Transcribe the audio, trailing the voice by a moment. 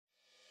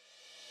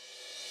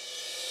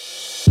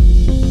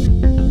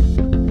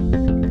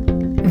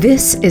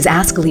This is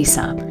Ask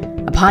Lisa,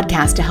 a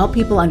podcast to help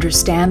people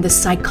understand the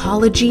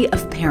psychology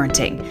of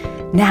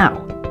parenting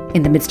now,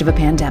 in the midst of a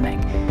pandemic.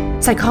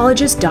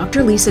 Psychologist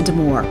Dr. Lisa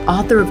Damour,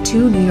 author of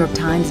 2 New York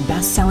Times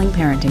best-selling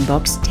parenting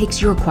books,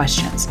 takes your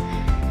questions.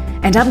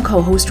 And I'm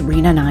co-host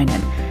Reena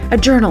Ninan, a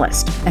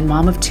journalist and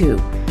mom of 2.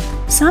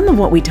 Some of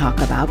what we talk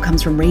about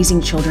comes from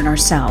raising children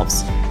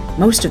ourselves.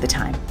 Most of the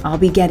time, I'll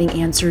be getting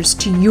answers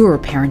to your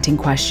parenting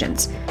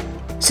questions.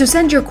 So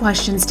send your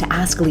questions to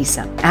Ask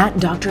Lisa at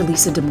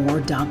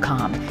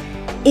drlisadamour.com.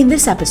 In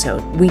this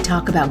episode, we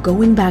talk about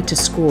going back to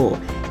school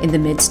in the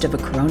midst of a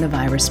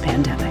coronavirus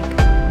pandemic.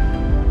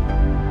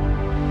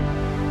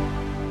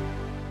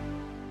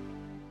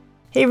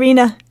 Hey,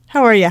 Reena.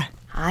 How are you?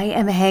 I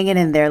am hanging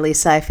in there,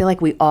 Lisa. I feel like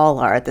we all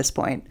are at this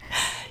point.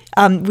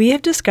 We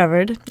have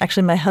discovered,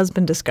 actually my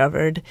husband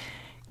discovered,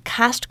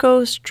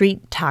 Costco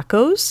street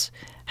tacos.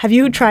 Have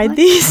you tried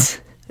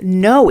these?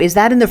 No. Is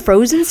that in the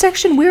frozen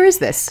section? Where is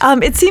this?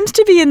 It seems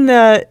to be in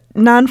the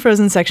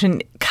non-frozen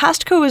section.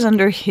 Costco is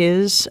under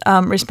his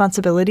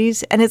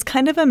responsibilities, and it's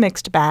kind of a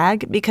mixed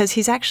bag because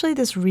he's actually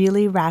this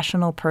really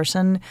rational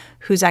person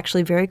who's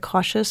actually very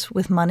cautious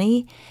with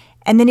money.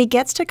 And then he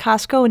gets to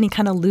Costco and he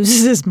kind of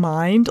loses his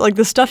mind. Like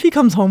the stuff he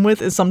comes home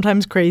with is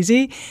sometimes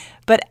crazy.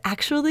 But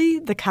actually,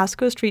 the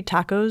Costco street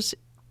tacos,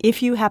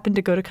 if you happen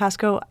to go to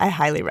Costco, I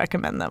highly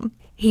recommend them.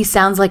 He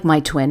sounds like my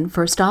twin,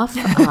 first off.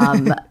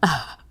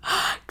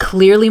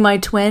 Clearly my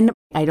twin.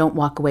 I don't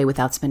walk away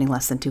without spending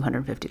less than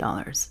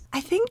 $250.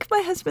 I think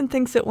my husband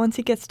thinks that once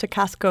he gets to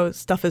Costco,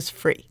 stuff is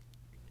free.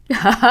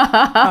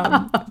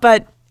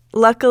 But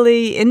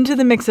luckily, into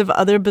the mix of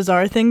other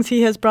bizarre things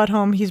he has brought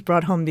home, he's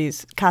brought home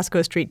these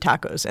Costco street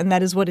tacos. And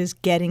that is what is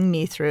getting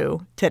me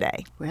through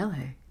today.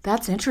 Really?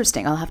 That's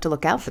interesting. I'll have to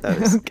look out for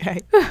those. Okay.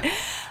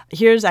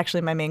 Here's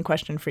actually my main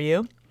question for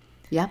you.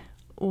 Yeah.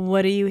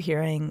 What are you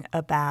hearing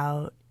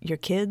about your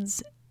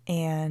kids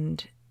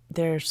and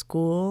their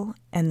school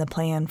and the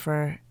plan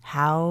for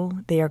how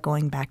they are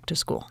going back to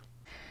school?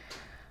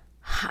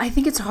 I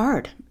think it's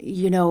hard.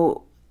 You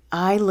know,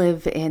 I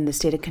live in the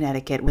state of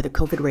Connecticut where the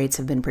COVID rates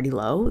have been pretty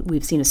low.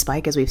 We've seen a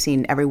spike, as we've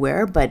seen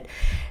everywhere, but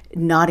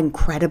not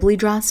incredibly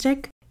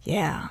drastic.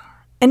 Yeah.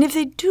 And if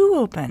they do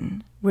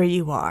open where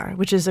you are,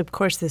 which is, of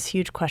course, this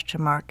huge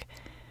question mark,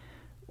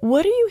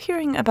 what are you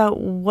hearing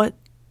about what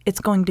it's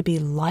going to be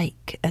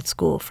like at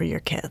school for your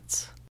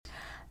kids?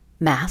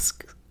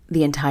 Mask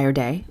the entire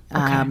day.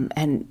 Okay.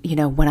 And, you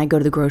know, when I go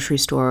to the grocery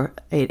store,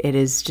 it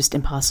is just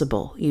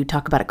impossible. You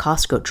talk about a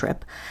Costco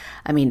trip.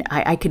 I mean,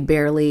 I could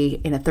barely,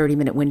 in a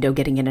 30-minute window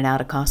getting in and out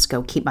of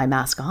Costco, keep my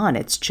mask on.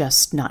 It's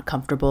just not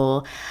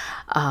comfortable.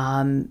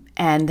 And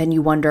then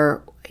you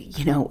wonder,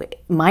 you know,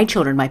 my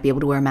children might be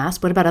able to wear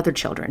masks. What about other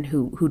children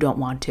who don't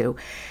want to?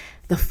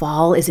 The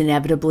fall is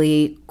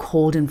inevitably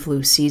cold and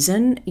flu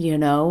season, you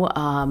know.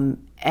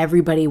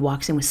 Everybody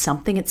walks in with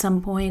something at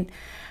some point.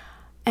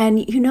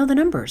 And you know the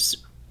numbers.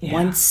 Yeah.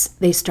 Once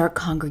they start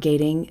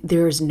congregating,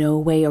 there is no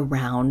way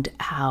around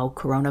how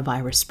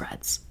coronavirus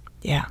spreads.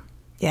 Yeah.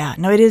 Yeah.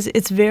 No, it is.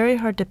 It's very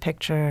hard to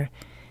picture,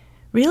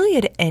 really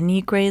at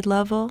any grade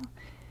level,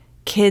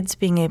 kids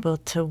being able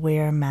to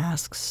wear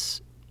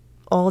masks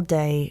all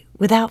day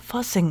without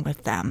fussing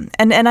with them.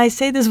 And I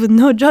say this with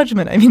no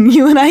judgment. I mean,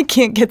 you and I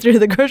can't get through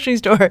the grocery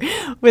store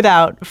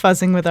without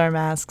fussing with our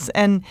masks.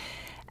 And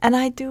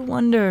I do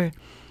wonder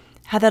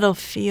how that'll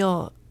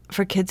feel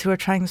for kids who are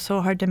trying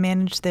so hard to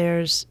manage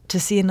theirs, to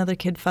see another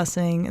kid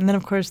fussing. And then,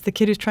 of course, the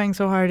kid who's trying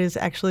so hard is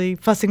actually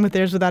fussing with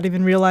theirs without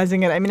even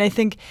realizing it. I mean, I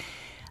think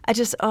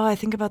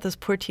about those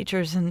poor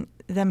teachers and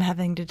them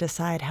having to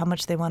decide how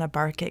much they want to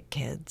bark at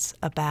kids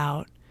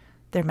about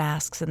their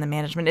masks and the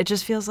management. It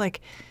just feels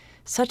like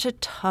such a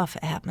tough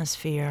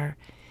atmosphere.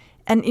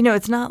 And, you know,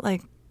 it's not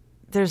like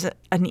there's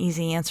an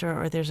easy answer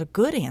or there's a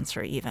good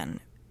answer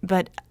even.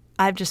 But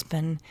I've just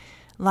been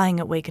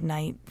lying awake at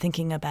night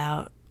thinking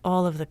about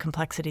all of the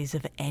complexities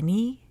of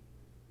any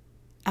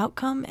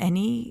outcome,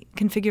 any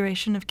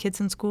configuration of kids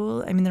in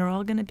school. I mean, they're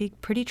all going to be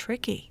pretty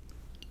tricky.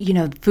 You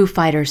know, Foo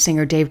Fighters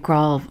singer Dave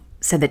Grohl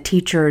said that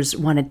teachers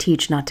want to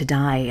teach, not to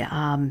die.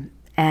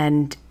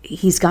 And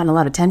he's gotten a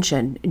lot of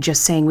attention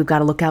just saying we've got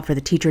to look out for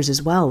the teachers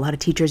as well. A lot of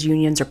teachers'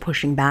 unions are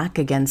pushing back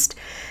against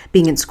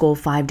being in school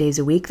 5 days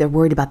a week. They're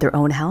worried about their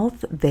own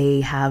health.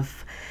 They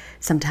have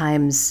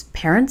sometimes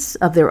parents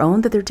of their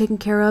own that they're taking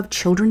care of,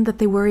 children that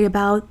they worry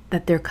about,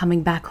 that they're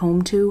coming back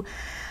home to.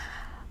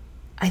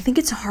 I think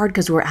it's hard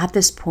because we're at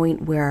this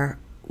point where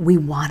we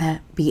want to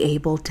be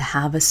able to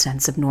have a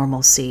sense of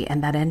normalcy,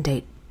 and that end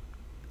date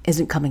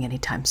isn't coming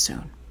anytime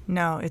soon.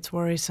 No, it's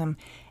worrisome.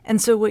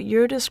 And so what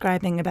you're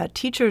describing about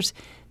teachers,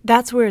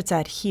 that's where it's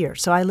at here.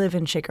 So I live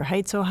in Shaker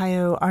Heights,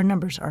 Ohio. Our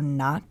numbers are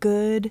not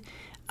good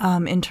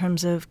in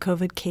terms of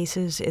COVID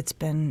cases. It's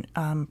been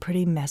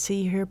pretty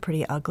messy here,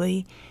 pretty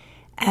ugly.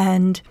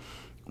 And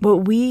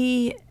what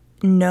we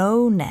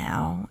know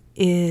now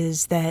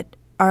is that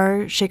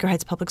our Shaker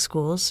Heights public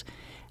schools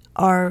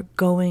are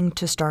going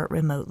to start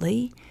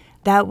remotely.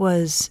 That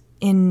was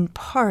in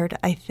part,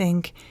 I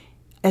think,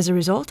 as a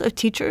result of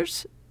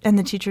teachers and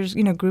the teachers,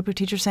 group of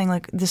teachers saying,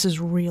 like, this is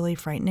really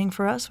frightening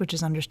for us, which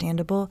is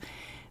understandable.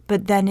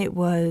 But then it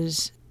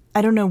was,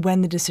 I don't know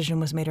when the decision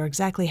was made or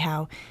exactly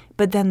how,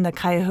 but then the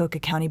Cuyahoga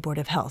County Board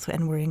of Health,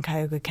 and we're in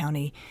Cuyahoga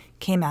County,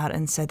 came out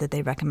and said that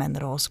they recommend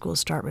that all schools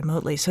start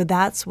remotely. So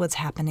that's what's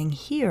happening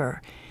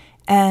here.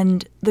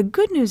 And the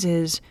good news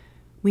is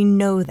we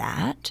know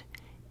that,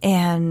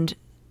 and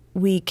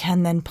we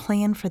can then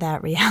plan for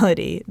that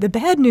reality. The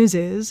bad news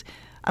is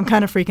I'm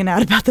kind of freaking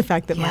out about the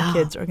fact that my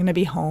kids are going to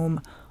be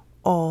home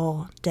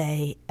all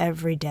day,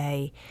 every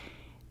day,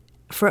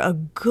 for a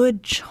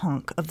good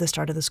chunk of the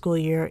start of the school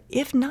year,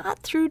 if not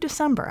through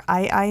December.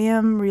 I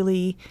am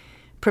really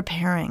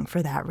preparing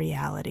for that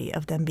reality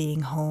of them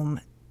being home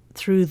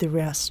through the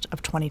rest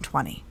of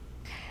 2020.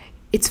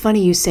 It's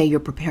funny you say you're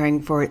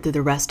preparing for it through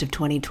the rest of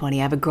 2020.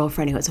 I have a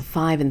girlfriend who has a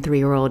 5 and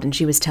 3-year-old, and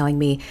she was telling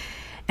me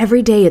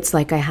every day it's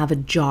like I have a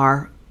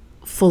jar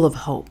full of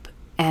hope.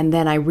 And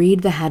then I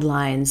read the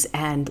headlines,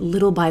 and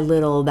little by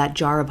little, that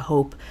jar of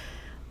hope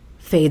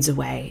fades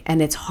away. And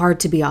it's hard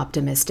to be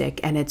optimistic,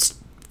 and it's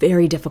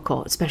very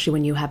difficult, especially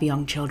when you have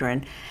young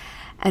children.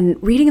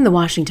 And reading in the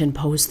Washington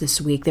Post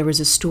this week, there was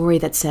a story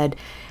that said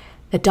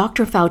that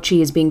Dr.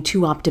 Fauci is being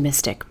too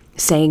optimistic,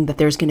 saying that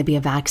there's going to be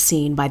a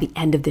vaccine by the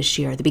end of this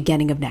year, the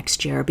beginning of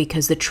next year,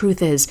 because the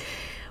truth is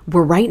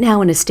we're right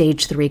now in a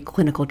stage 3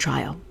 clinical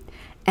trial,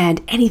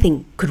 and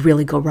anything could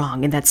really go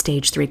wrong in that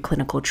stage 3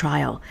 clinical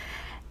trial.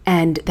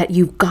 And that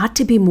you've got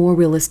to be more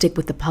realistic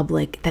with the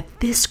public, that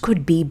this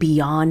could be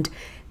beyond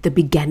the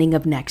beginning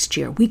of next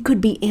year. We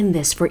could be in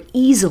this for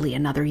easily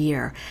another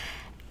year.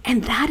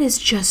 And that is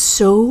just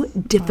so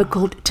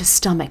difficult to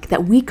stomach,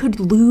 that we could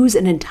lose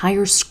an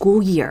entire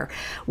school year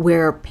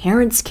where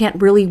parents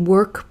can't really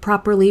work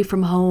properly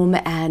from home,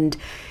 and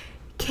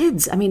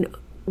kids, I mean,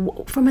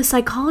 from a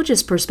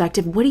psychologist's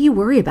perspective, what do you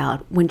worry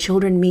about when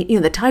children meet?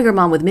 The tiger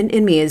mom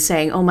in me is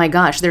saying, oh my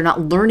gosh, they're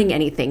not learning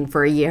anything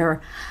for a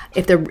year.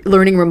 If they're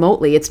learning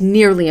remotely, it's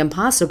nearly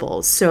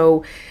impossible.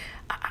 So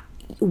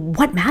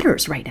what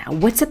matters right now?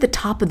 What's at the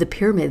top of the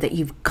pyramid that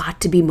you've got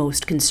to be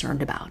most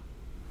concerned about?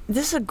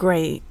 This is a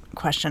great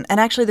question. And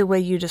actually the way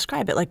you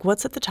describe it, like,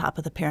 what's at the top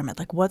of the pyramid?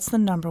 Like, what's the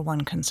number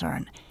one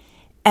concern?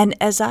 And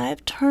as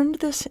I've turned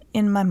this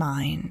in my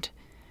mind,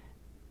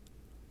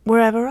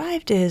 where I've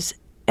arrived is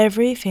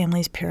every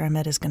family's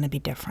pyramid is going to be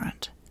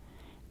different.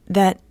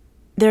 That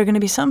there are going to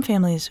be some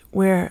families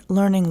where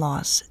learning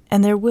loss,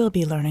 and there will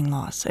be learning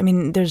loss. I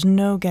mean, there's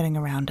no getting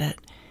around it.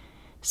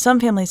 Some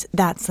families,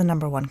 that's the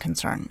number one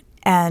concern.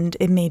 And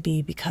it may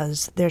be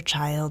because their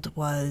child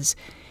was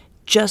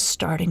just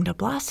starting to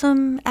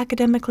blossom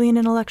academically and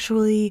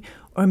intellectually,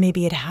 or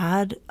maybe it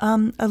had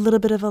a little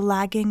bit of a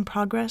lagging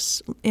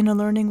progress in a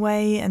learning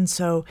way. And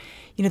so,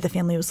 the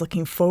family was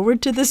looking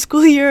forward to the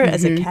school year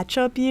as a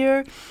catch-up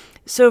year.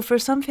 So for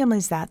some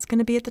families, that's going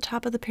to be at the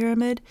top of the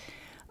pyramid.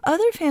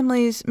 Other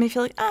families may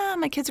feel like,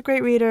 my kid's a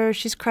great reader.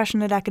 She's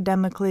crushing it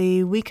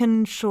academically. We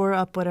can shore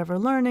up whatever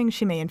learning.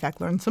 She may, in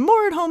fact, learn some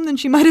more at home than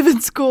she might have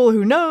in school.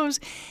 Who knows?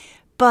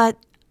 But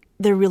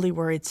they're really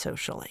worried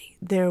socially.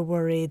 They're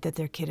worried that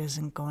their kid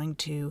isn't going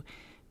to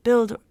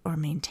build or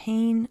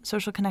maintain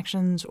social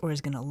connections, or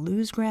is going to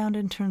lose ground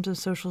in terms of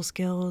social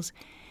skills.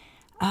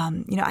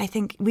 I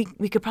think we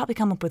could probably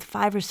come up with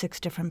 5 or 6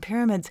 different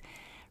pyramids.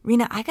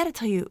 Rena, I got to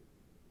tell you,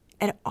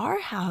 at our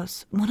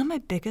house, one of my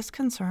biggest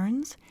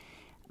concerns,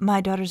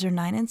 my daughters are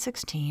 9 and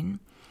 16.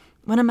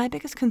 One of my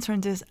biggest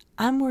concerns is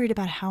I'm worried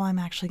about how I'm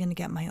actually going to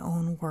get my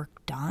own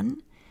work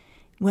done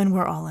when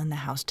we're all in the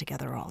house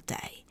together all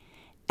day.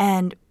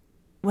 And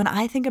when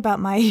I think about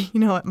my,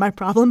 my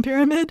problem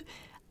pyramid,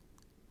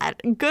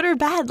 good or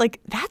bad, like,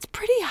 that's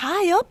pretty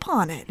high up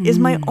on it, is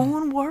my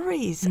own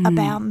worries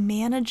about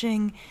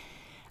managing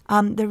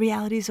the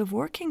realities of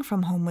working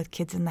from home with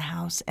kids in the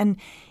house. And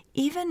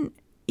even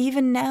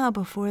now,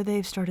 before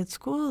they've started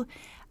school,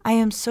 I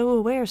am so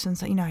aware,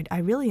 since, I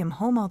really am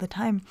home all the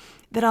time,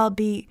 that I'll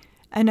be,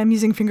 and I'm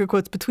using finger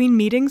quotes, between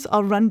meetings,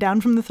 I'll run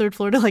down from the 3rd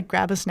floor to, like,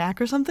 grab a snack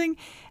or something.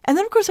 And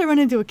then, of course, I run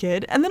into a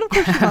kid. And then, of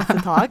course, she wants to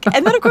talk.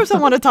 And then, of course, I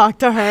want to talk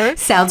to her.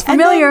 Sounds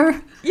familiar.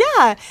 Then,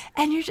 yeah.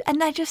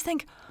 And I just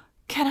think,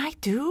 can I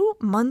do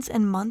months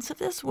and months of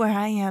this where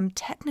I am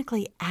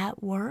technically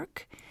at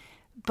work,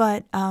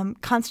 but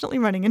constantly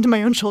running into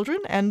my own children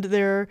and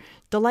their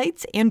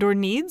delights and or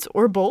needs,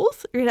 or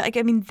both? Like,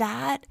 I mean,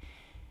 that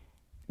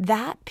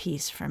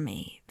piece for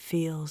me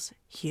feels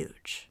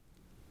huge.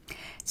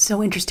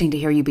 So interesting to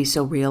hear you be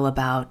so real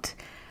about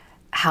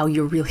how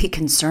you're really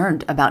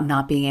concerned about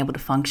not being able to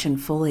function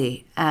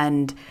fully.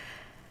 And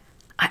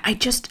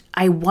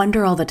I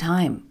wonder all the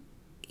time.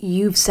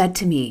 You've said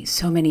to me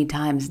so many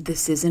times,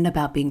 this isn't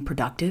about being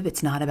productive.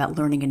 It's not about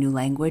learning a new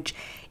language.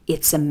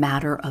 It's a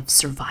matter of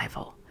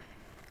survival.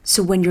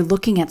 So when you're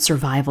looking at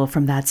survival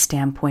from that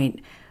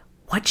standpoint,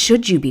 what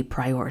should you be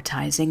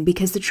prioritizing?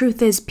 Because the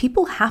truth is,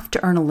 people have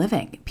to earn a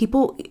living.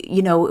 People,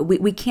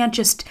 we can't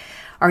just,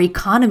 our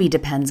economy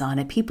depends on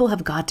it. People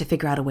have got to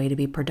figure out a way to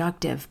be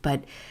productive.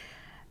 But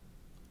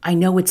I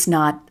know it's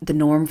not the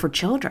norm for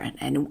children.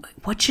 And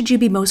what should you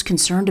be most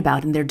concerned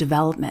about in their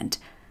development?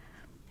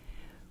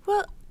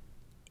 Well,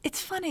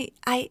 It's funny.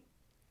 I've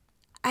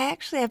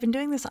been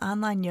doing this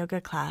online yoga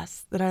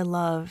class that I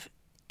love,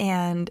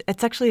 and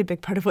it's actually a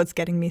big part of what's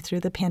getting me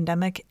through the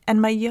pandemic.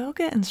 And my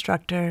yoga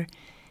instructor,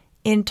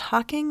 in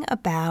talking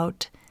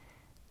about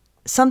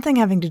something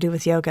having to do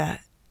with yoga,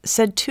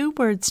 said two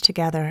words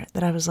together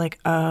that I was like,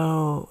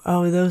 oh,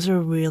 those are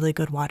really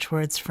good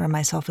watchwords for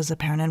myself as a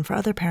parent and for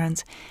other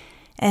parents.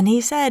 And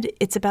he said,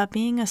 it's about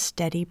being a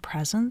steady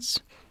presence.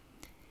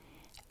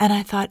 And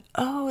I thought,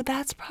 oh,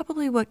 that's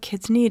probably what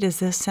kids need, is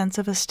this sense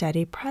of a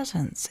steady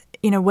presence.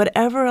 You know,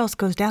 whatever else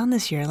goes down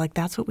this year, like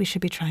that's what we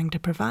should be trying to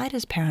provide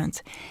as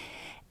parents.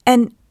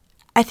 And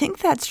I think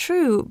that's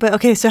true. But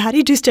okay, so how do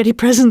you do steady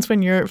presence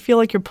when you feel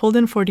like you're pulled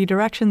in 40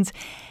 directions?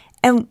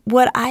 And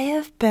what I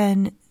have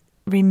been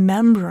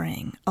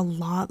remembering a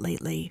lot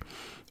lately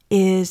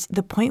is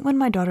the point when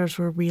my daughters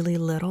were really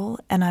little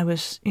and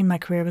my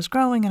career was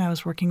growing and I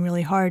was working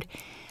really hard.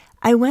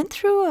 I went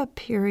through a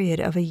period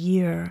of a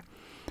year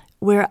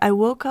where I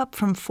woke up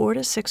from 4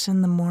 to 6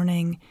 in the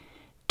morning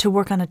to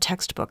work on a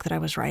textbook that I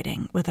was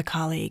writing with a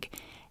colleague.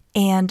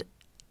 And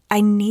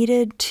I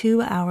needed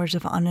 2 hours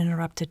of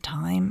uninterrupted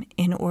time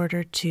in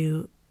order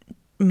to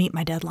meet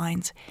my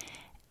deadlines.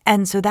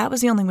 And so that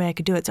was the only way I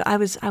could do it. So I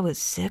was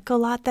sick a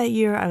lot that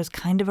year. I was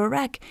kind of a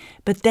wreck.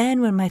 But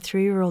then when my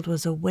 3-year-old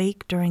was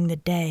awake during the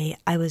day,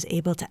 I was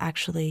able to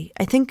actually,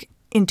 I think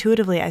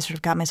intuitively, I sort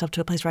of got myself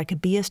to a place where I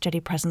could be a steady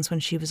presence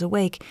when she was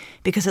awake,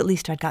 because at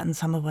least I'd gotten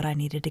some of what I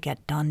needed to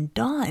get done.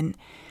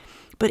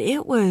 But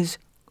it was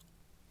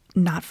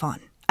not fun.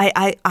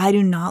 I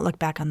do not look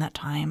back on that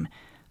time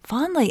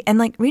fondly. And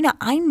like, Reena,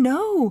 I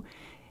know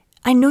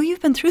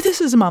you've been through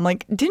this as a mom.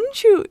 Like,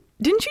 didn't you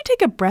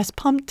take a breast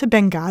pump to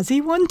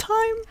Benghazi one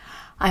time?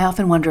 I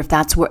often wonder if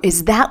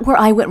is that where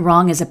I went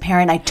wrong as a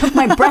parent? I took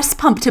my breast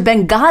pump to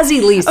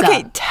Benghazi, Lisa.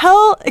 Okay,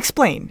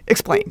 explain.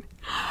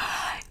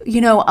 You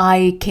know,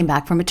 I came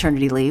back from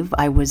maternity leave.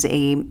 I was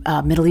a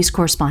Middle East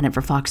correspondent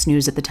for Fox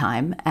News at the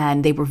time,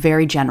 and they were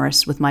very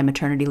generous with my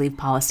maternity leave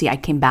policy. I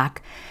came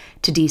back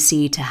to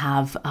D.C. to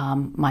have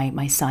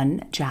my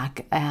son,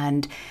 Jack,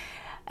 and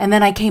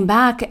then I came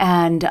back,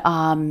 and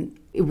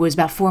it was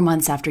about 4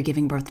 months after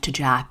giving birth to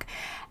Jack,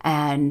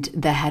 and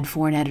the head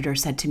foreign editor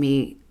said to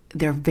me,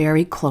 "They're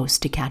very close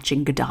to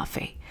catching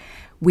Gaddafi.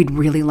 We'd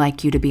really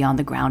like you to be on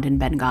the ground in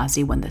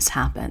Benghazi when this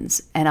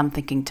happens." And I'm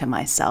thinking to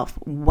myself,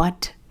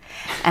 what?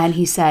 And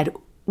he said,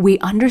 "We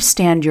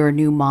understand you're a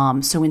new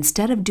mom, so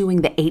instead of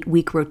doing the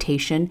 8-week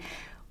rotation,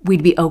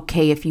 we'd be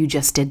okay if you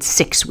just did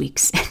 6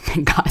 weeks in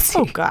Benghazi."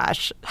 Oh,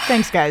 gosh.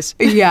 Thanks, guys.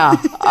 Yeah.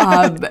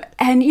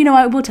 And, you know,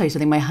 I will tell you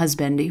something. My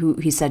husband,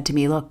 he said to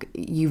me, "Look,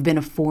 you've been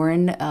a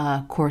foreign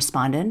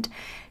correspondent.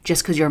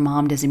 Just because you're a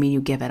mom doesn't mean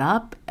you give it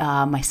up."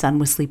 My son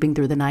was sleeping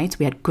through the nights.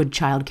 We had good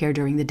childcare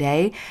during the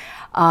day.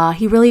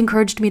 He really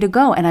encouraged me to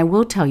go. And I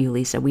will tell you,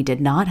 Lisa, we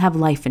did not have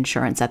life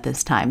insurance at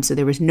this time. So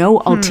there was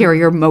no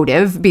ulterior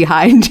motive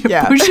behind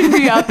pushing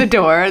me out the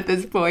door at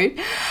this point.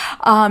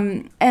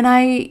 And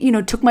I,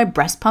 took my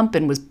breast pump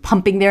and was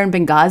pumping there in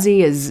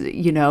Benghazi as,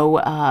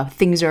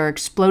 things are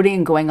exploding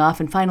and going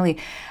off. And finally,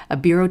 a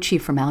bureau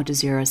chief from Al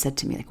Jazeera said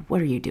to me, like, "What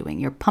are you doing?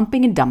 You're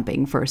pumping and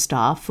dumping, first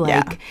off.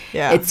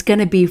 It's going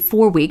to be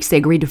 4 weeks." They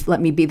agreed to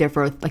let me be there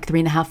for like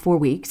 3.5, 4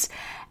 weeks.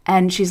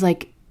 And she's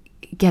like,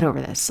 "Get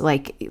over this.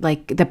 Like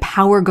the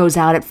power goes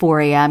out at 4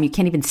 a.m. You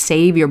can't even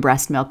save your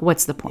breast milk.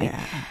 What's the point?" Yeah.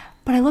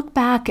 But I look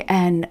back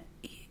and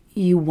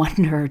you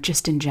wonder,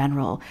 just in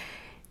general,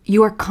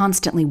 you are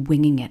constantly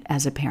winging it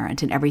as a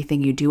parent in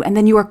everything you do. And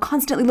then you are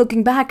constantly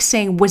looking back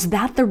saying, was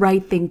that the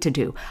right thing to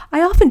do?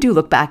 I often do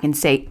look back and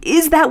say,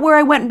 is that where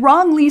I went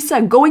wrong,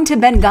 Lisa? Going to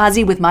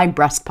Benghazi with my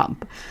breast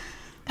pump.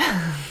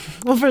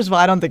 Well, first of all,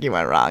 I don't think you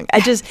went wrong.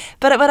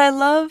 But what I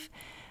love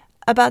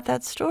about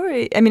that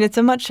story, I mean, it's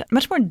a much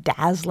more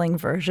dazzling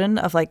version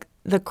of like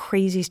the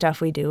crazy stuff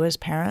we do as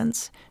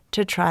parents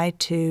to try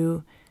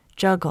to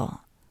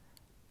juggle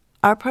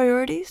our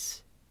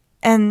priorities.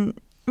 And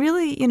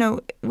really,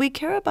 we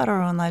care about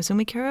our own lives, and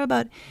we care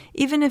about,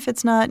 even if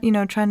it's not,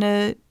 trying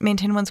to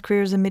maintain one's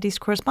career as a Mideast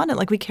correspondent,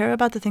 like we care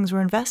about the things we're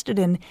invested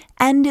in.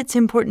 And it's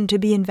important to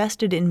be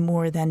invested in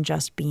more than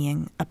just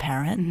being a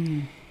parent. Mm-hmm.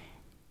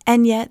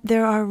 And yet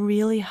there are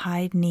really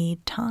high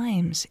need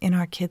times in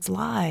our kids'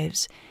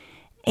 lives.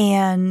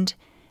 And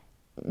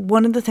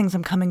one of the things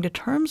I'm coming to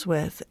terms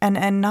with,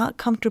 and not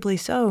comfortably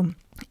so,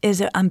 is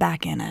that I'm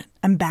back in it.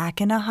 I'm back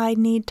in a high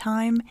need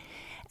time.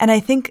 And I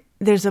think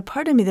there's a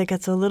part of me that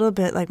gets a little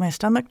bit like my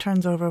stomach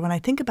turns over when I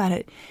think about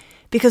it.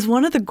 Because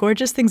one of the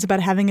gorgeous things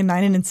about having a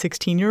 9 and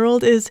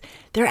 16-year-old is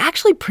they're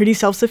actually pretty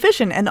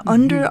self-sufficient. And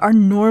under our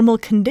normal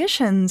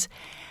conditions,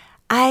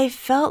 I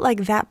felt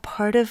like that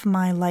part of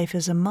my life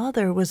as a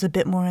mother was a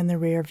bit more in the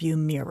rearview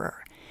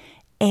mirror.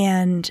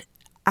 And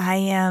I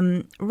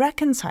am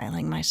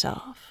reconciling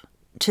myself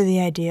to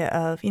the idea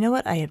of, you know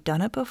what, I have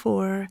done it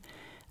before.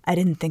 I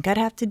didn't think I'd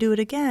have to do it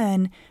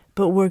again,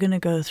 but we're going to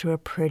go through a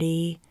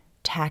pretty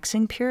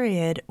taxing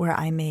period where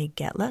I may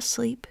get less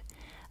sleep.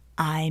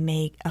 I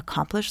may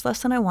accomplish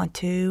less than I want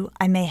to.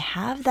 I may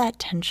have that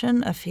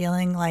tension of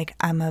feeling like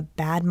I'm a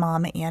bad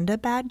mom and a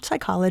bad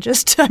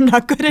psychologist. I'm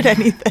not good at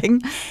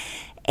anything.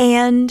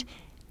 And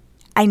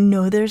I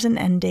know there's an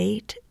end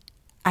date.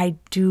 I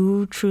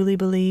do truly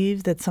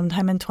believe that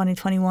sometime in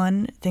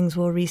 2021, things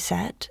will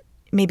reset.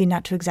 Maybe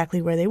not to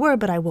exactly where they were,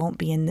 but I won't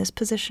be in this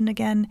position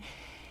again.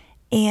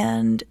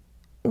 And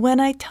when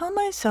I tell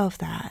myself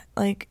that,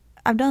 like,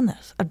 I've done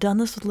this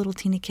with little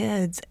teeny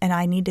kids, and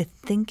I need to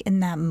think in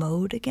that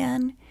mode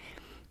again,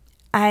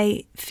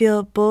 I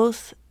feel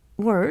both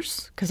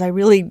worse, because I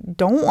really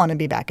don't want to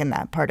be back in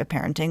that part of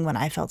parenting when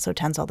I felt so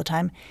tense all the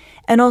time,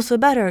 and also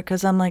better,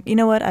 because I'm like, you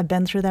know what, I've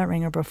been through that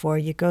ringer before.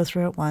 You go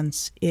through it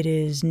once, it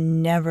is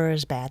never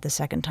as bad the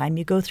second time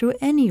you go through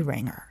any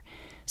ringer.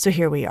 So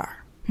here we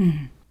are.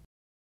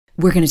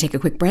 We're going to take a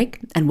quick break,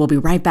 and we'll be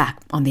right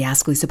back on the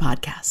Ask Lisa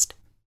podcast.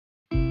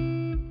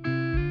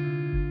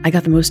 I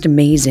got the most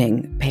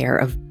amazing pair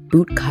of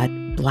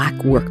bootcut black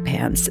work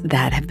pants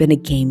that have been a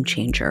game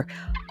changer,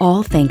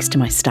 all thanks to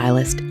my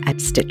stylist at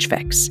Stitch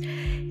Fix.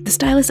 The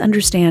stylists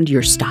understand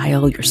your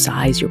style, your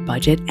size, your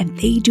budget, and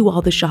they do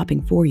all the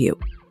shopping for you.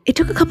 It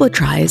took a couple of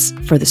tries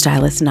for the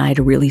stylist and I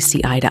to really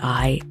see eye to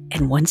eye,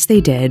 and once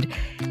they did,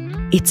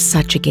 it's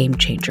such a game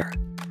changer.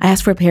 I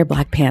asked for a pair of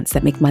black pants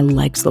that make my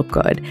legs look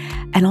good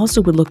and also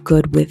would look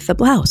good with a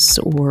blouse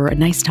or a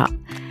nice top.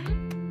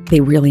 They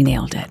really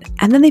nailed it.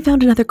 And then they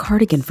found another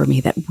cardigan for me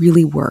that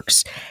really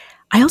works.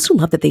 I also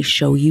love that they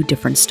show you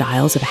different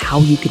styles of how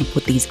you can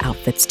put these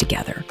outfits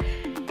together.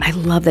 I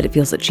love that it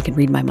feels like she can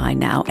read my mind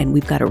now, and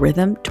we've got a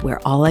rhythm to where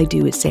all I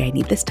do is say I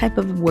need this type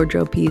of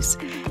wardrobe piece,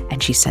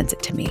 and she sends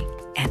it to me.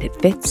 And it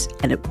fits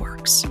and it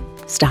works.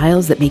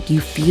 Styles that make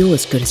you feel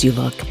as good as you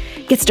look.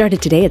 Get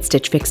started today at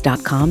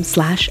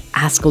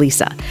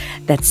stitchfix.com/asklisa.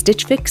 That's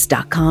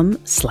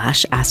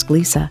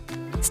stitchfix.com/asklisa.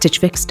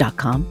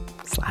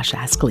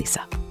 stitchfix.com/asklisa.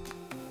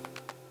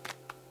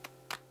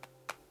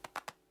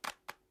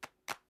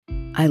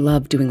 I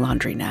love doing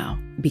laundry now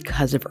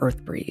because of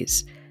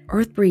EarthBreeze.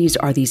 EarthBreeze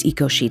are these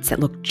eco sheets that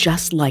look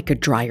just like a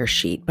dryer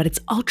sheet, but it's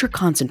ultra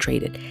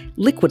concentrated,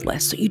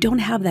 liquidless, so you don't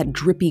have that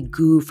drippy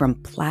goo from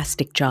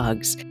plastic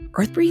jugs.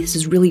 EarthBreeze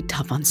is really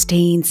tough on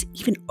stains,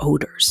 even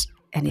odors.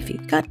 And if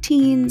you've got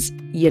teens,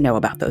 you know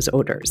about those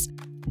odors.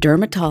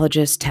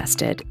 Dermatologist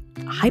tested,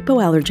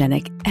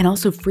 hypoallergenic, and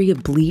also free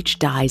of bleach,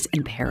 dyes,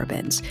 and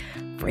parabens.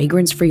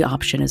 Fragrance-free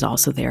option is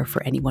also there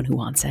for anyone who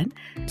wants it.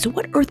 So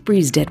what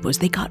EarthBreeze did was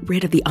they got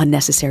rid of the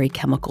unnecessary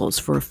chemicals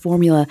for a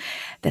formula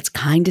that's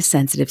kind to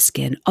sensitive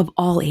skin of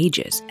all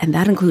ages, and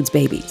that includes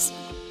babies.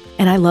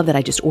 And I love that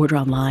I just order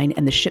online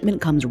and the shipment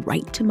comes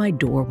right to my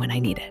door when I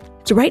need it.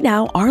 So right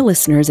now, our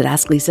listeners at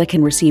Ask Lisa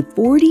can receive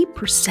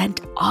 40%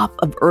 off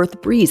of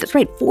EarthBreeze. That's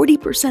right,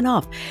 40%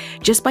 off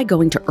just by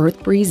going to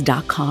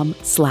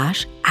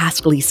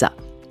earthbreeze.com/asklisa.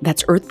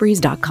 That's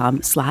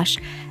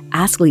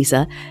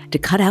earthbreeze.com/asklisa to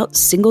cut out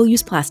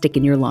single-use plastic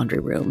in your laundry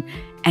room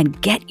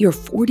and get your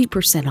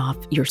 40% off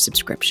your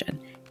subscription.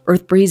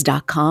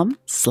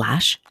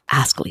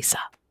 earthbreeze.com/asklisa.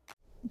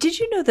 Did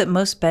you know that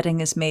most bedding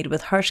is made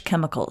with harsh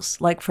chemicals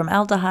like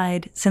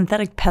formaldehyde,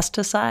 synthetic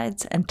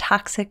pesticides, and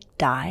toxic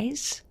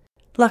dyes?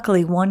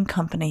 Luckily, one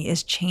company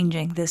is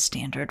changing this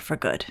standard for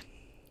good.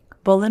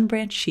 Boll &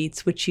 Branch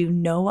Sheets, which you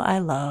know I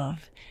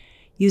love,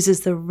 uses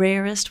the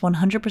rarest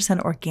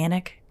 100%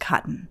 organic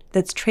cotton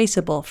that's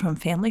traceable from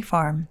family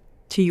farm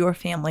to your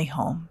family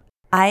home.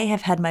 I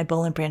have had my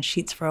Boll & Branch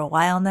sheets for a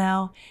while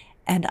now,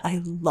 and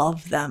I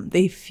love them.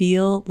 They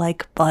feel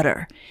like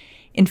butter.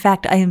 In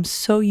fact, I am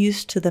so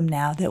used to them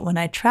now that when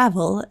I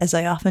travel, as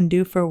I often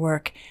do for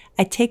work,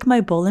 I take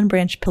my Boll &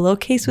 Branch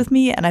pillowcase with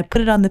me and I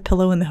put it on the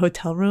pillow in the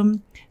hotel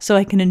room so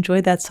I can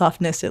enjoy that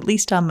softness, at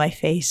least on my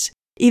face,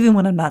 even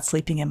when I'm not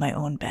sleeping in my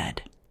own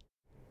bed.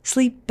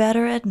 Sleep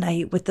better at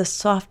night with the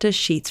softest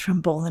sheets from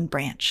Boll &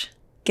 Branch.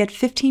 Get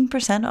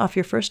 15% off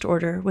your first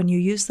order when you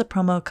use the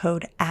promo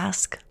code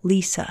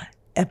ASKLISA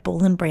at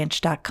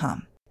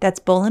bollandbranch.com. That's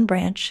Boll &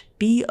 Branch,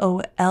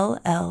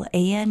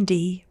 BOLLAND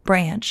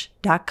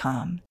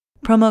branch.com.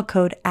 Promo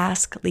code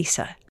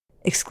ASKLISA.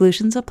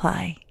 Exclusions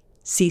apply.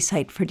 See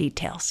site for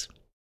details.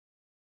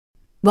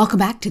 Welcome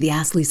back to the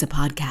Ask Lisa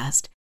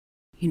podcast.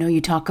 You know,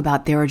 you talk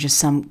about there are just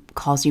some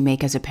calls you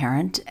make as a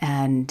parent,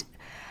 and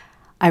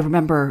I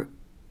remember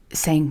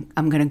saying,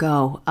 I'm going to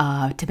go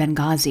to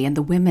Benghazi, and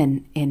the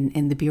women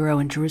in the bureau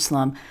in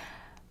Jerusalem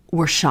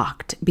were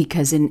shocked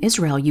because in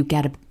Israel you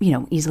get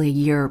easily a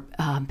year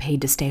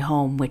paid to stay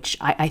home, which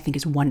I think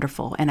is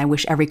wonderful, and I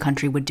wish every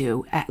country would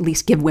do, at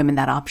least give women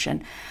that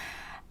option.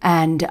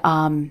 And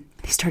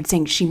they started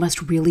saying she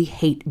must really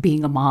hate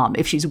being a mom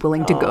if she's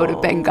willing to go to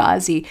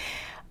Benghazi.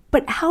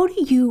 But how do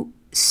you?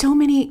 So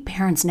many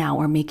parents now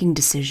are making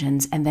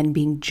decisions and then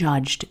being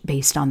judged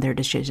based on their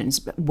decisions,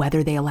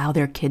 whether they allow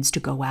their kids to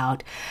go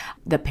out,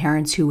 the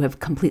parents who have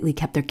completely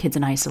kept their kids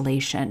in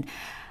isolation.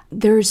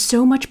 There's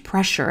so much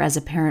pressure as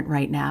a parent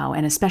right now,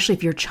 and especially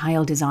if your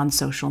child is on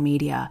social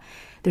media,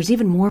 there's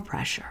even more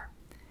pressure.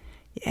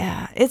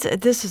 Yeah,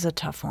 this is a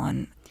tough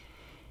one.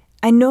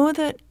 I know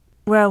that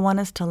where I want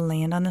us to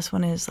land on this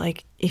one is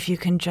like, if you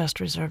can just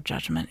reserve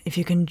judgment,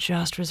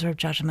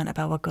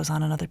 about what goes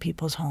on in other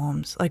people's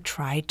homes, like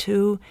try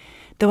to,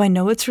 though I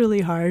know it's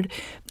really hard.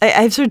 I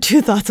have sort of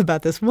two thoughts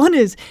about this. One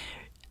is,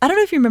 I don't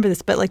know if you remember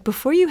this, but like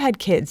before you had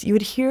kids, you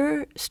would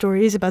hear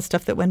stories about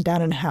stuff that went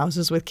down in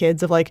houses with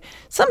kids of like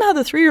somehow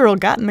the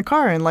 3-year-old got in the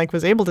car and like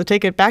was able to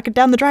take it back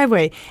down the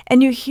driveway.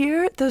 And you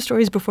hear those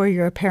stories before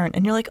you're a parent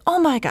and you're like, oh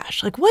my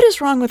gosh, like what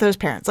is wrong with those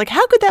parents? Like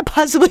how could that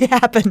possibly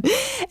happen?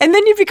 And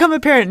then you become a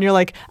parent and you're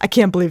like, I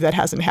can't believe that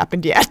hasn't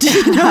happened yet.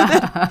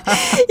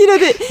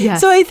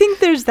 Yes. So I think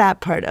there's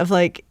that part of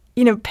like,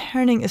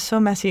 parenting is so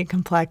messy and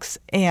complex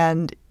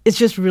and it's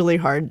just really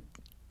hard.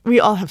 We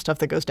all have stuff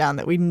that goes down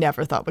that we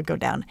never thought would go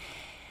down.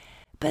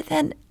 But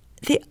then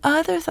the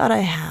other thought I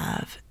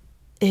have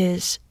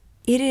is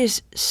it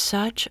is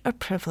such a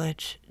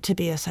privilege to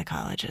be a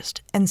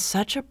psychologist and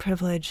such a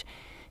privilege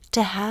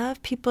to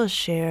have people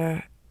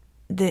share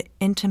the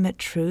intimate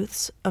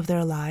truths of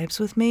their lives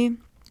with me.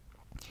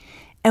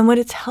 And what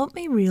it's helped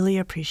me really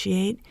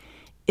appreciate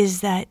is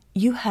that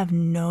you have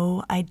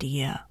no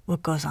idea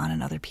what goes on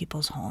in other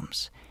people's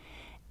homes.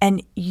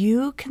 And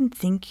you can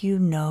think you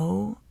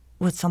know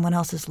what someone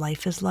else's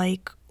life is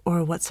like,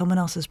 or what someone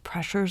else's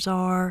pressures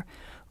are,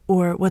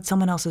 or what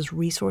someone else's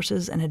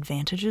resources and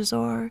advantages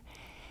are.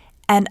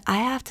 And I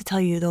have to tell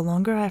you, the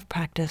longer I've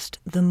practiced,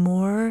 the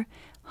more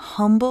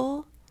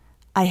humble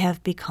I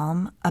have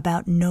become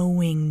about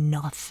knowing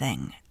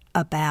nothing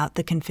about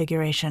the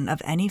configuration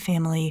of any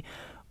family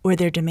or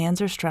their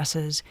demands or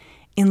stresses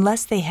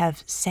unless they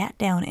have sat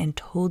down and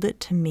told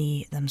it to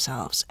me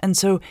themselves. And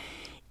so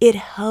it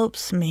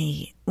helps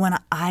me when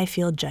I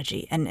feel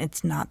judgy, and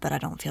it's not that I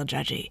don't feel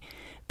judgy,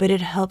 but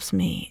it helps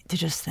me to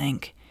just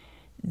think,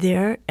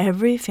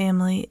 every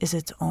family is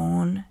its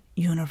own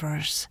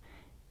universe.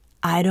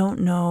 I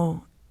don't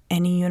know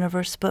any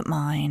universe but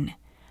mine.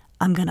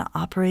 I'm going to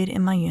operate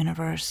in my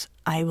universe.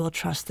 I will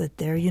trust that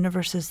their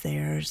universe is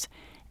theirs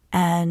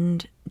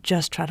and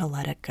just try to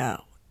let it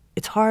go.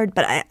 It's hard,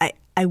 but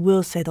I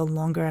will say the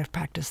longer I've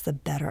practiced, the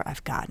better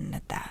I've gotten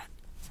at that.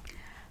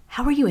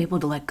 How are you able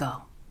to let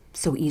go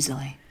so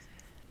easily?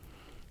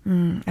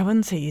 I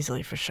wouldn't say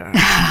easily for sure.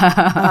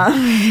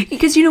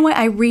 Because you know what?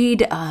 I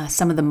read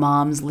some of the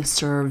moms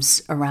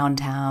listservs around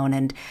town,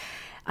 and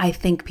I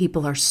think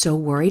people are so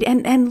worried.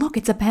 And look,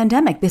 it's a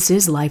pandemic. This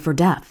is life or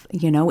death.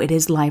 It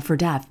is life or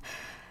death.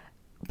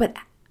 But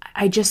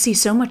I just see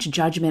so much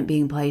judgment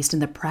being placed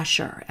and the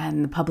pressure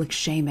and the public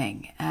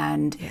shaming.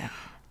 And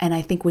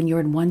I think when you're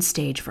in one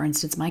stage, for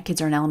instance, my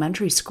kids are in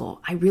elementary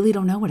school. I really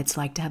don't know what it's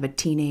like to have a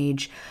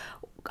teenage,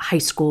 high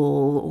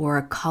school, or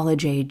a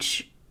college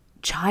age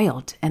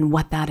child and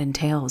what that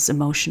entails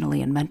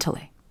emotionally and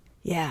mentally.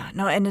 Yeah,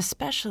 no, and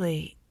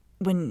especially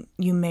when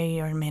you may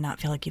or may not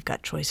feel like you've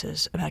got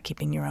choices about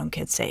keeping your own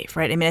kids safe,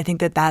 right? I mean, I think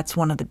that that's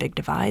one of the big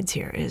divides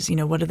here is,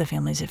 what are the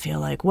families that feel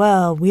like,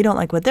 well, we don't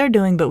like what they're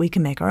doing, but we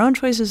can make our own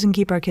choices and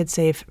keep our kids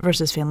safe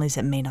versus families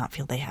that may not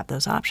feel they have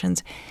those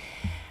options.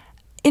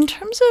 In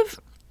terms of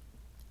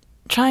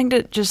trying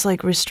to just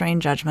like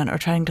restrain judgment or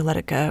trying to let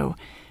it go,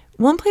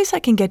 one place I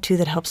can get to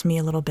that helps me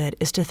a little bit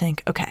is to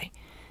think, okay,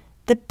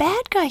 the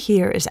bad guy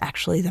here is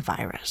actually the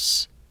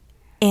virus.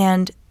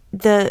 And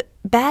the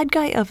bad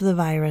guy of the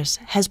virus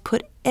has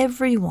put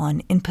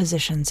everyone in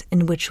positions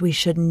in which we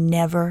should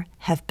never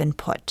have been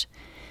put.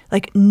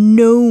 Like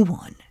no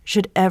one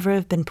should ever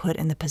have been put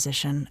in the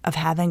position of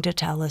having to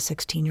tell a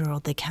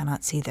 16-year-old they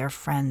cannot see their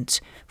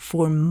friends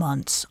for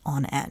months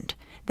on end.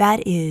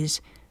 That is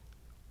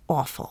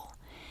awful.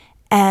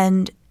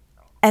 And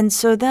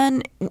so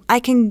then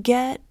I can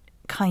get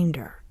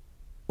kinder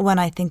when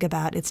I think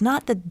about it's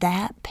not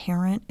that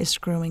parent is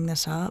screwing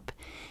this up.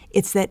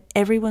 It's that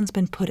everyone's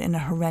been put in a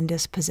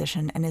horrendous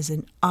position and is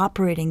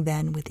operating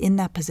then within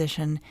that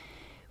position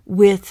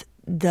with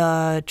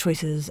the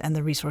choices and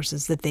the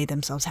resources that they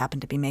themselves happen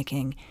to be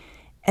making.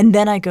 And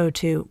then I go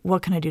to,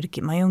 what can I do to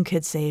keep my own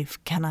kids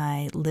safe? Can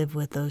I live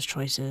with those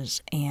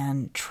choices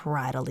and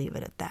try to leave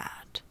it at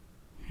that?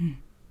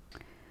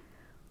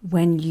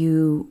 When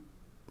you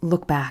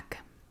look back,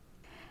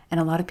 and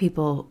a lot of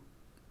people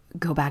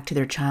go back to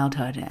their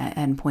childhood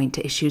and point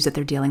to issues that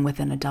they're dealing with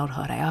in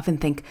adulthood, I often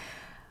think,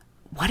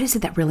 what is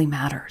it that really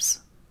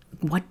matters?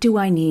 What do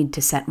I need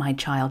to set my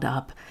child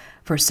up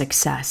for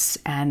success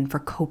and for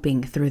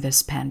coping through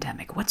this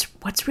pandemic?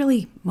 What's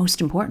really most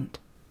important?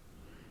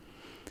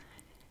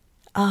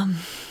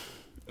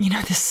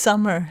 This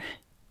summer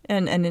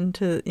and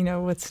into,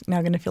 what's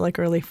now going to feel like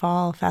early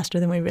fall faster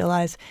than we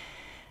realize.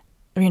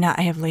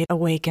 I have laid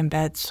awake in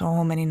bed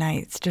so many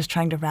nights just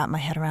trying to wrap my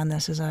head around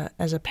this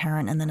as a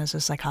parent and then as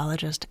a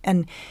psychologist.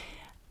 And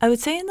I would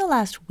say in the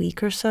last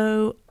week or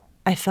so,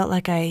 I felt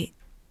like I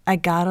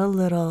got a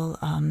little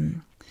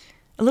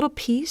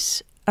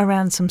peace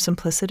around some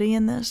simplicity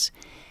in this.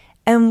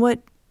 And what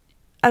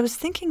I was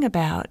thinking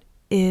about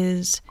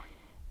is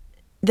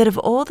that of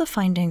all the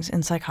findings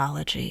in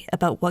psychology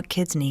about what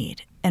kids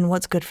need and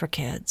what's good for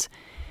kids,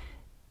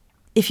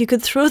 if you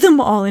could throw them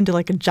all into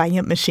like a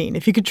giant machine,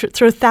 if you could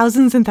throw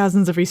thousands and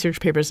thousands of research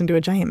papers into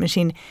a giant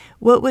machine,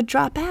 what would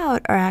drop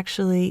out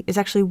is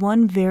actually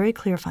one very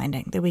clear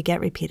finding that we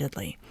get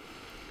repeatedly,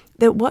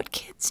 that what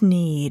kids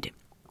need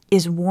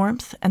is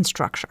warmth and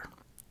structure.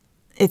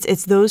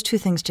 It's those two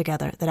things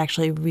together that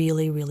actually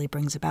really, really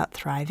brings about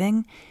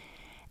thriving.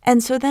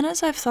 And so then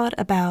as I've thought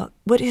about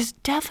what is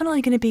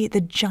definitely going to be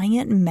the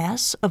giant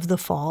mess of the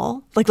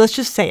fall, like let's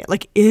just say it,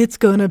 like it's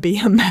going to be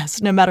a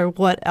mess no matter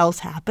what else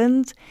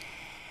happens.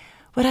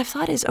 What I've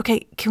thought is,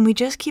 okay, can we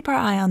just keep our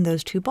eye on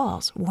those two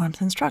balls, warmth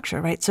and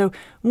structure, right? So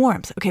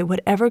warmth, okay,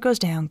 whatever goes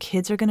down,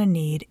 kids are going to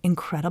need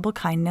incredible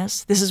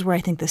kindness. This is where I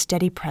think the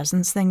steady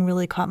presence thing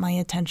really caught my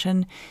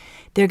attention.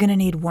 They're going to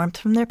need warmth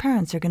from their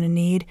parents. They're going to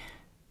need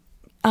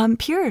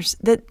peers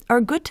that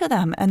are good to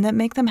them and that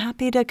make them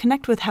happy to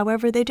connect with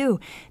however they do.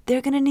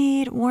 They're going to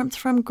need warmth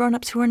from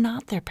grown-ups who are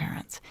not their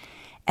parents.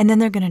 And then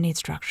they're going to need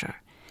structure.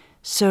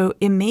 So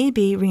it may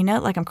be,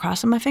 Rena, like I'm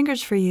crossing my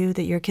fingers for you,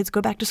 that your kids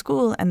go back to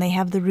school and they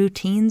have the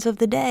routines of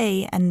the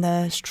day and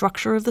the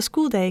structure of the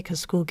school day, because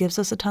school gives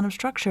us a ton of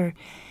structure.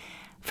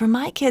 For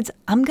my kids,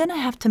 I'm going to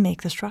have to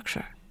make the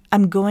structure.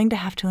 I'm going to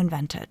have to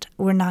invent it.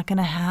 We're not going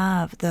to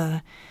have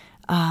the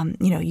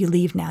you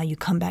leave now, you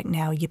come back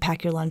now, you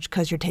pack your lunch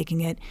because you're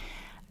taking it.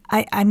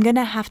 I'm going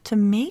to have to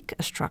make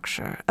a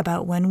structure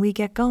about when we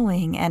get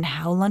going and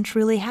how lunch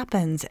really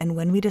happens and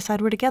when we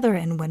decide we're together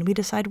and when we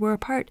decide we're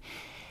apart.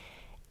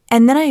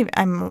 And then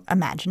I'm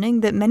imagining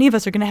that many of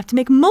us are going to have to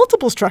make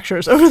multiple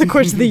structures over the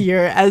course of the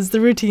year as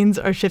the routines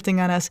are shifting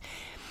on us.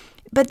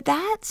 But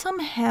that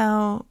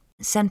somehow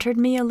centered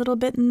me a little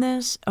bit in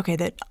this. Okay,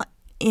 that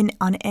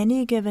on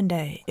any given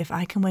day, if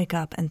I can wake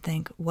up and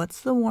think,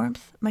 what's the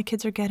warmth my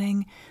kids are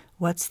getting?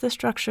 What's the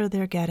structure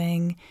they're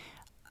getting?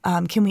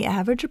 Can we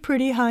average a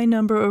pretty high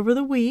number over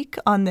the week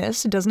on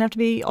this? It doesn't have to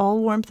be all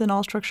warmth and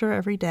all structure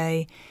every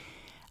day.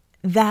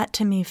 That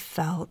to me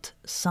felt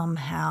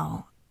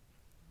somehow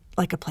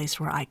like a place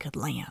where I could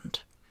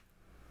land.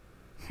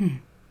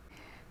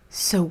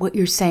 So what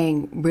you're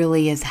saying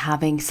really is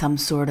having some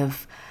sort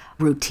of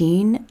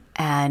routine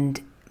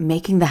and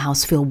making the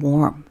house feel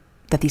warm,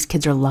 that these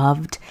kids are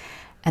loved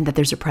and that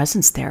there's a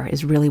presence there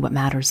is really what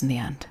matters in the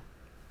end.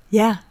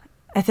 Yeah,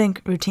 I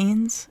think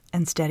routines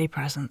and steady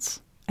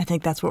presence. I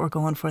think that's what we're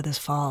going for this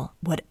fall,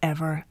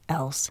 whatever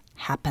else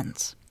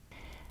happens.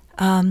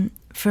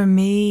 For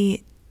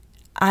me,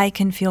 I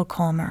can feel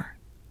calmer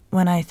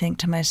when I think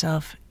to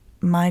myself,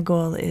 my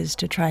goal is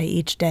to try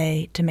each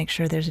day to make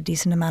sure there's a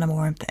decent amount of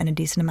warmth and a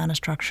decent amount of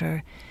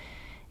structure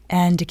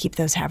and to keep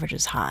those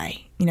averages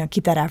high,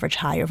 keep that average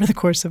high over the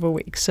course of a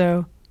week.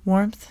 So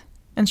warmth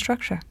and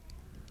structure.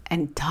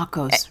 And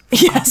tacos.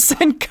 Yes,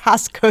 and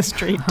Costco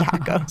Street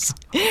tacos.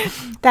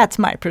 That's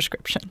my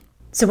prescription.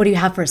 So what do you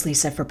have for us,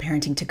 Lisa, for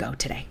Parenting to Go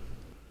today?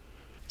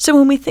 So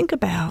when we think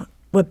about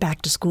what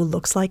back to school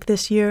looks like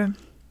this year,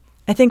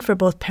 I think for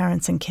both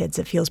parents and kids,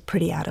 it feels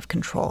pretty out of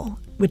control,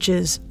 which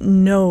is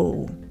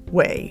no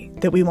way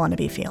that we want to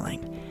be feeling.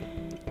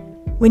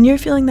 When you're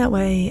feeling that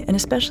way, and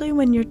especially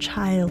when your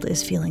child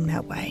is feeling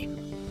that way,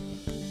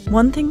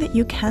 one thing that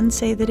you can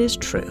say that is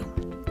true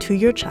to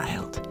your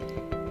child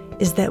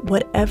is that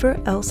whatever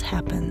else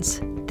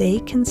happens, they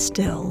can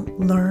still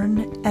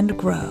learn and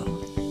grow,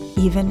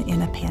 even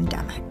in a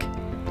pandemic.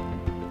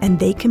 And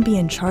they can be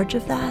in charge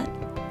of that,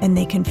 and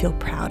they can feel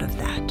proud of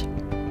that.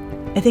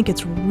 I think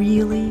it's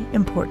really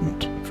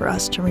important for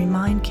us to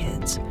remind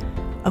kids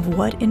of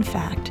what, in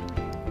fact,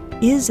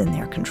 is in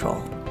their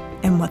control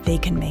and what they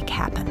can make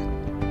happen.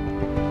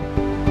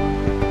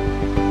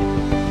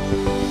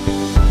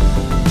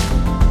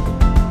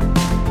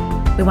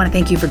 We want to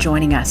thank you for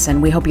joining us,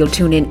 and we hope you'll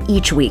tune in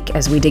each week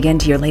as we dig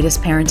into your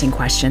latest parenting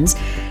questions.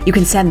 You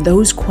can send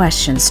those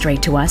questions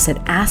straight to us at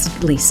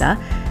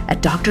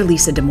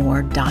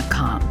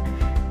asklisa@drlisadamour.com.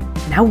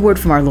 Now, a word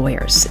from our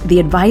lawyers. The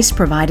advice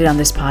provided on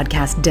this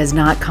podcast does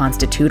not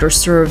constitute or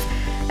serve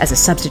as a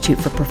substitute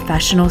for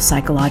professional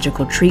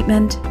psychological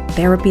treatment,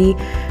 therapy,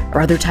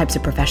 or other types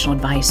of professional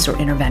advice or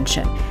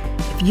intervention.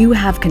 If you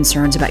have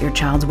concerns about your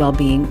child's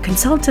well-being,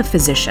 consult a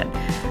physician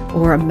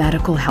or a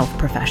medical health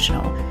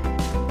professional.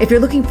 If you're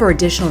looking for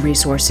additional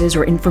resources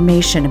or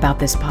information about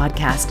this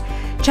podcast,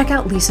 check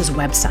out Lisa's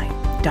website,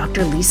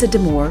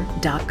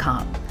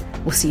 drlisadamour.com.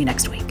 We'll see you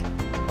next week.